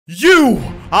You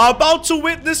are about to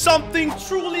witness something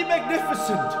truly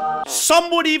magnificent. Some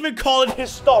would even call it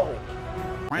historic.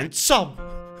 And some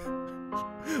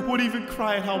would even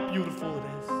cry at how beautiful it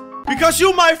is. Because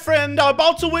you, my friend, are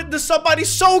about to witness somebody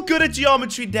so good at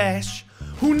Geometry Dash,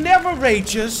 who never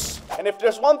rages. And if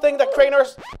there's one thing that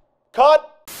Crainer's caught,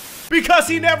 because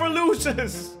he never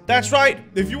loses. That's right.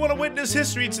 If you want to witness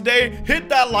history today, hit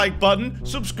that like button.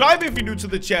 Subscribe if you're new to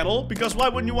the channel, because why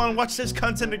wouldn't you want to watch this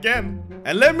content again?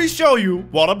 And let me show you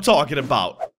what I'm talking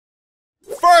about.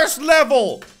 First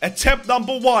level, attempt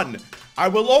number 1. I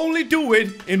will only do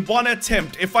it in one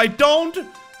attempt. If I don't,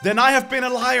 then I have been a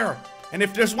liar. And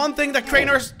if there's one thing that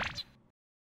Crainer's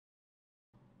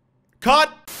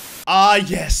caught,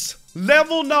 yes.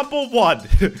 Level number 1.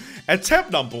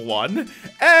 Attempt number 1.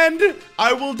 And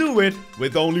I will do it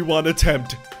with only one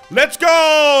attempt. Let's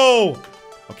go!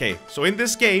 Okay, so in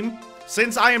this game,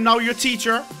 since I am now your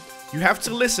teacher, you have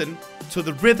to listen to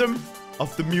the rhythm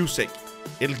of the music.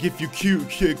 It'll give you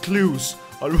clues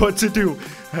on what to do.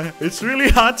 It's really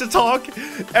hard to talk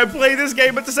and play this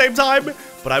game at the same time,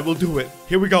 but I will do it.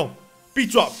 Here we go.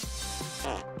 Beat drop.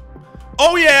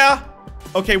 Oh yeah!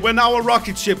 Okay, we're now a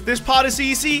rocket ship. This part is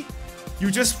easy.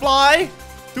 You just fly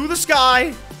through the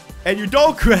sky and you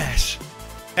don't crash.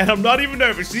 And I'm not even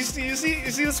nervous. You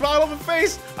see the smile on my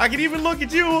face? I can even look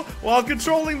at you while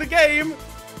controlling the game.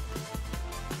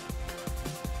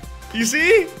 You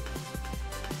see?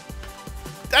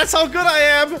 That's how good I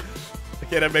am.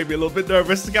 Okay, that made me a little bit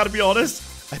nervous, I gotta be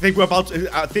honest. I think we're about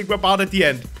at the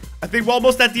end. I think we're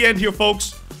almost at the end here,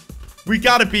 folks. We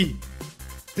gotta be.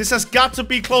 This has got to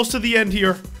be close to the end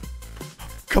here.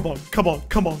 Come on, come on,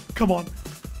 come on, come on.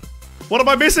 What am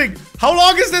I missing? How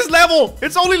long is this level?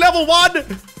 It's only level 1.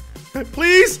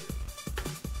 Please.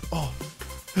 Oh.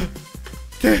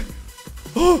 Okay.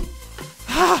 Oh.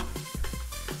 Ah.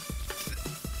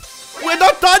 We're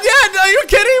not done yet. Are you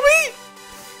kidding me?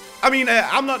 I mean,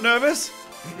 I'm not nervous.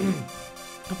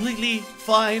 Completely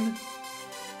fine.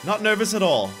 Not nervous at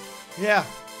all. Yeah.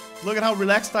 Look at how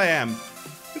relaxed I am.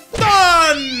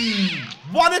 Done!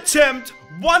 One attempt,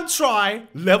 one try,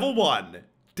 level 1.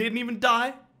 Didn't even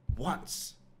die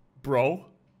once, bro.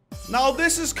 Now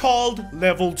this is called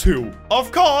level 2.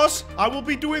 Of course, I will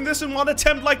be doing this in one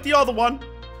attempt like the other one.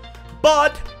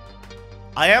 But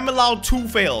I am allowed 2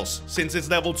 fails since it's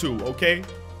level 2, okay?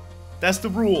 That's the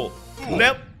rule.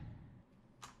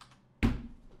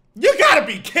 You gotta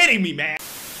be kidding me, man.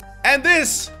 And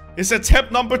this is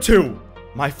attempt number 2.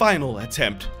 My final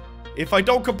attempt. If I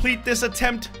don't complete this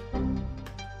attempt,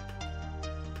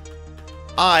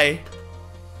 I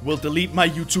will delete my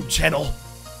YouTube channel.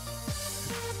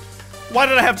 Why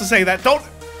did I have to say that? Don't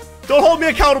hold me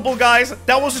accountable, guys.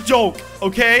 That was a joke,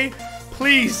 okay?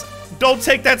 Please, don't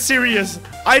take that serious.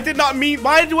 I did not mean...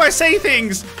 Why do I say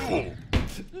things?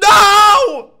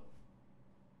 No!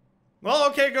 Well,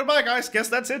 okay, goodbye, guys. Guess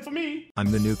that's it for me.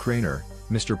 I'm the new Crainer,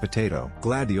 Mr. Potato.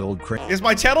 Glad the old Crainer... Is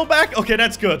my channel back? Okay,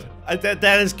 that's good.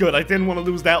 That is good. I didn't want to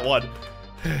lose that one.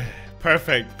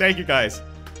 Perfect. Thank you, guys.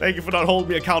 Thank you for not holding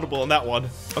me accountable on that one.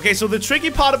 Okay, so the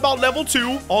tricky part about level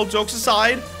 2, all jokes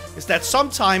aside, is that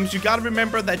sometimes you gotta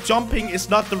remember that jumping is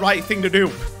not the right thing to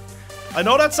do. I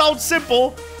know that sounds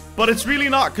simple, but it's really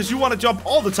not, because you want to jump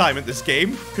all the time in this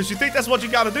game, because you think that's what you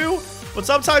gotta do, but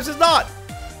sometimes it's not.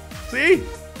 See?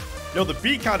 Yo, the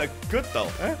beat kind of good though,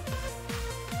 eh?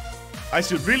 I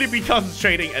should really be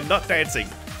concentrating and not dancing,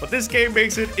 but this game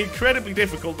makes it incredibly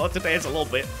difficult not to dance a little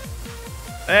bit.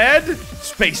 And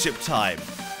spaceship time.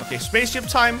 Okay, spaceship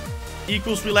time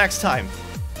equals relax time.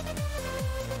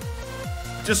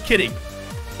 Just kidding.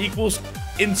 Equals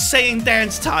insane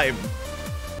dance time.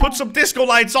 Put some disco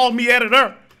lights on me,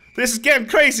 editor. This is getting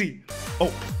crazy.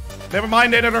 Oh, never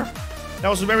mind, editor. That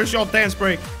was a very short dance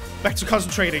break. Back to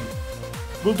concentrating.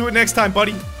 We'll do it next time,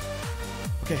 buddy.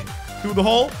 Okay, through the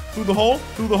hole, through the hole,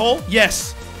 through the hole.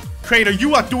 Yes. Crainer,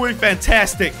 you are doing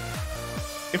fantastic.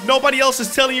 If nobody else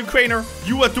is telling you, Crainer,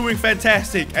 you are doing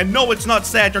fantastic. And no, it's not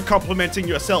sad you're complimenting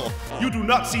yourself. You do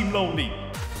not seem lonely.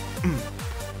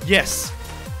 Yes.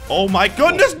 Oh my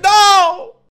goodness,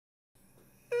 no!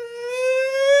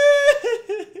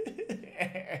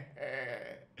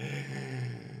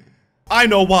 I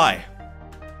know why.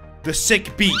 The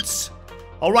sick beats.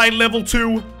 All right, level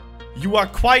 2. You are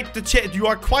quite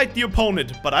the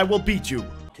opponent, but I will beat you.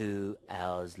 2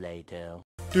 hours later.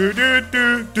 Do do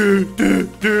do do do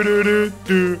do do do do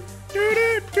do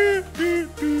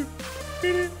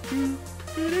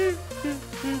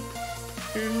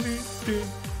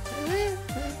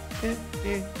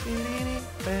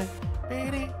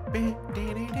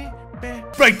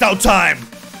breakdown time.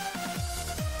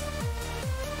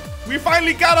 We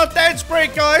finally got our dance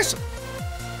break, guys.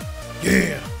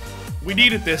 Yeah. We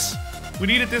needed this. We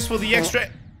needed this for the extra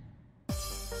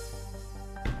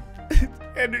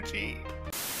energy.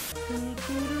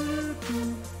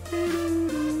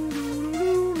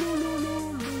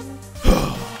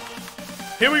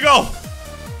 Here we go.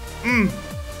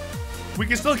 We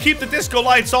can still keep the disco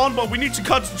lights on, but we need to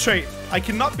concentrate. I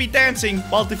cannot be dancing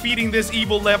while defeating this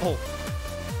evil level.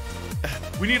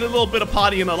 We need a little bit of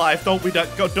party in our life, don't we,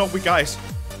 guys?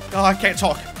 Oh, I can't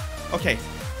talk. Okay,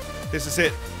 this is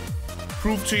it.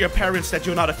 Prove to your parents that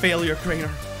you're not a failure, Crainer.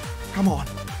 Come on.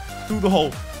 Through the hole,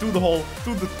 through the hole,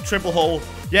 through the triple hole.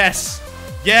 Yes,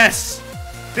 yes.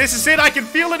 This is it. I can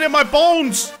feel it in my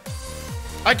bones.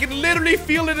 I can literally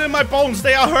feel it in my bones.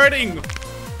 They are hurting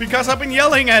because I've been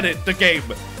yelling at it, the game.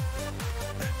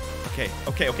 Okay,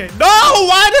 okay, okay. No,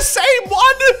 why the same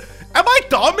one? Am I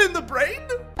dumb in the brain?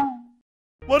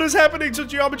 What is happening to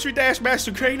Geometry Dash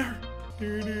Master Crainer?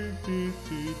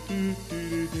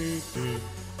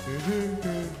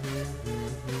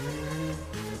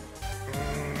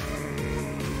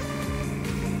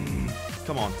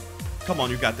 Come on. Come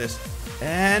on, you got this.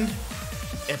 And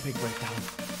epic breakdown.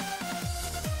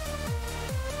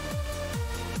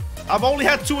 I've only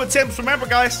had 2 attempts, remember,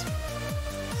 guys?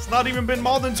 It's not even been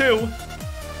more than 2.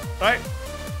 Right?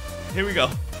 Here we go.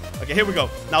 Okay, here we go.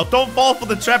 Now, don't fall for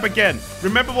the trap again.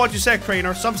 Remember what you said,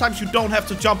 Crainer. Sometimes you don't have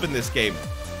to jump in this game.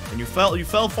 And you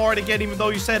fell for it again, even though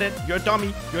you said it. You're a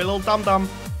dummy. You're a little dum-dum.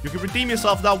 You can redeem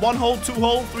yourself now. 1 hole, 2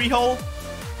 hole, 3 hole.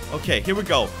 Okay, here we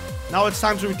go. Now it's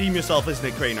time to redeem yourself, isn't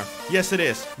it, Crainer? Yes, it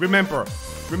is. Remember.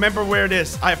 Remember where it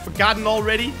is. I have forgotten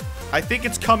already. I think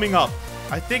it's coming up.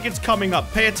 I think it's coming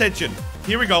up. Pay attention.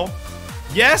 Here we go.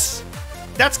 Yes.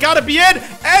 That's gotta be it.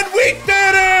 And we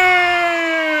did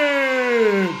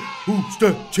it! Who's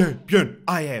the champion?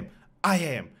 I am. I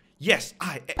am. Yes,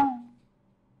 I am.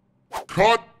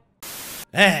 Cut.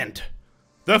 And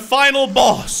the final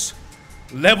boss.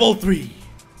 Level 3.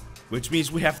 Which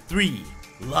means we have 3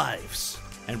 lives.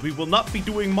 And we will not be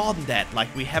doing more than that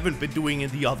like we haven't been doing in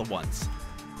the other ones.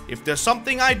 If there's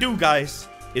something I do, guys,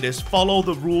 it is follow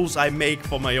the rules I make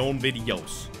for my own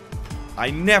videos.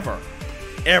 I never,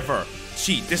 ever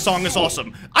cheat. This song is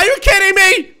awesome. Are you kidding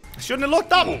me? I shouldn't have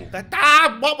looked up.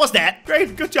 What was that?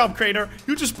 Great, good job, Crainer.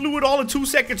 You just blew it all in 2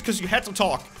 seconds because you had to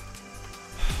talk.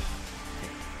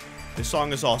 This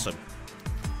song is awesome.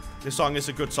 This song is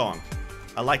a good song.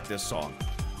 I like this song.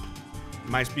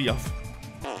 Reminds me of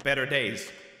better days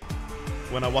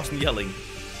when I wasn't yelling.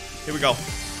 Here we go.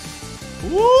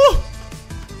 Woo!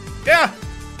 Yeah!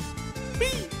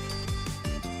 Whee!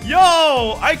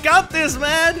 Yo! I got this,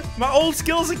 man! My old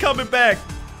skills are coming back.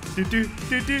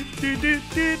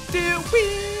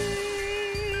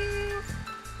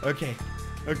 Okay,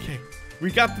 okay.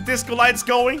 We got the disco lights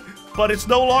going, but it's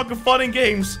no longer fun and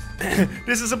games.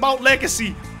 This is about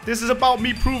legacy. This is about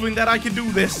me proving that I can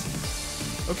do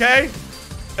this. Okay?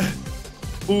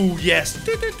 Ooh, yes.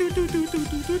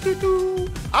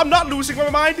 I'm not losing my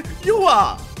mind. You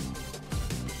are.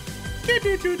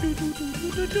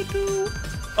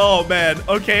 Oh, man.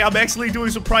 Okay, I'm actually doing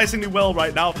surprisingly well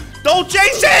right now. Don't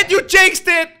jinx it! You jinxed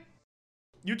it!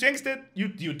 You jinxed it. You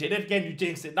did it again. You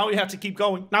jinxed it. Now you have to keep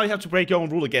going. Now you have to break your own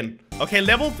rule again. Okay,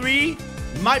 level 3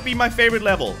 might be my favorite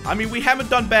level. I mean, we haven't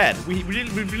done bad. We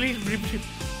really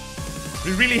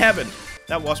haven't.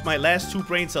 That was my last 2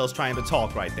 brain cells trying to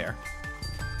talk right there.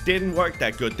 Didn't work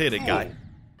that good, did it, guy?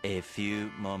 A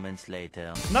few moments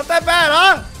later. Not that bad,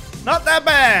 huh? Not that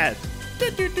bad.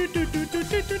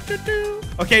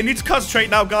 Okay, I need to concentrate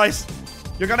now, guys.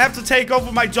 You're gonna have to take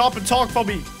over my job and talk for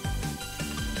me.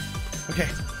 Okay.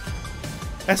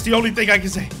 That's the only thing I can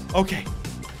say. Okay.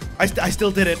 I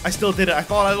still did it. I still did it. I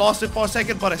thought I lost it for a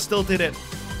second, but I still did it.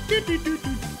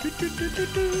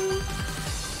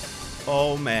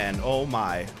 Oh, man. Oh,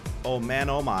 my. Oh, man.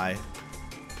 Oh, my.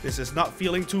 This is not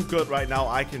feeling too good right now.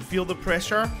 I can feel the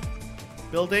pressure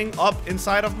building up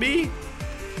inside of me.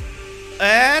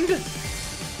 And...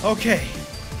 okay.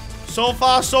 So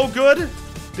far, so good.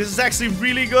 This is actually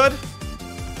really good.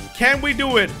 Can we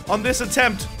do it on this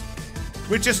attempt?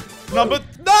 Which is number...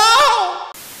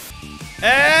 no!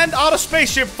 And out of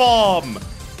spaceship form.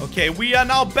 Okay, we are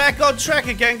now back on track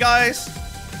again, guys.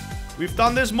 We've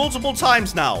done this multiple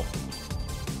times now.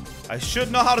 I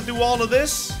should know how to do all of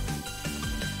this.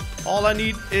 All I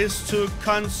need is to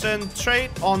concentrate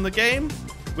on the game,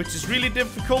 which is really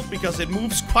difficult because it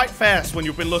moves quite fast when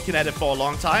you've been looking at it for a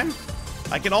long time.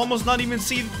 I can almost not even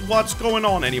see what's going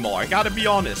on anymore. I gotta be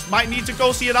honest. Might need to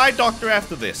go see an eye doctor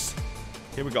after this.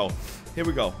 Here we go. Here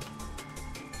we go.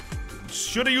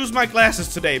 Should have used my glasses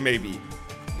today, maybe.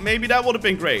 Maybe that would have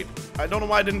been great. I don't know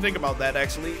why I didn't think about that,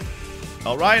 actually.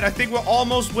 Alright, I think we're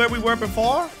almost where we were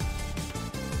before.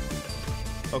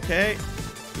 Okay.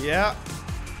 Yeah.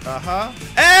 Uh-huh.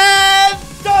 And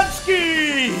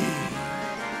Dunsky!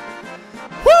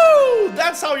 Woo!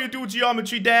 That's how you do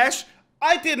Geometry Dash.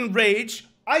 I didn't rage.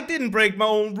 I didn't break my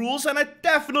own rules, and I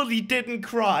definitely didn't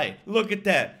cry. Look at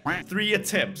that. 3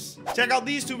 attempts. Check out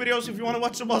these 2 videos if you want to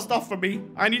watch some more stuff from me.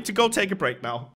 I need to go take a break now.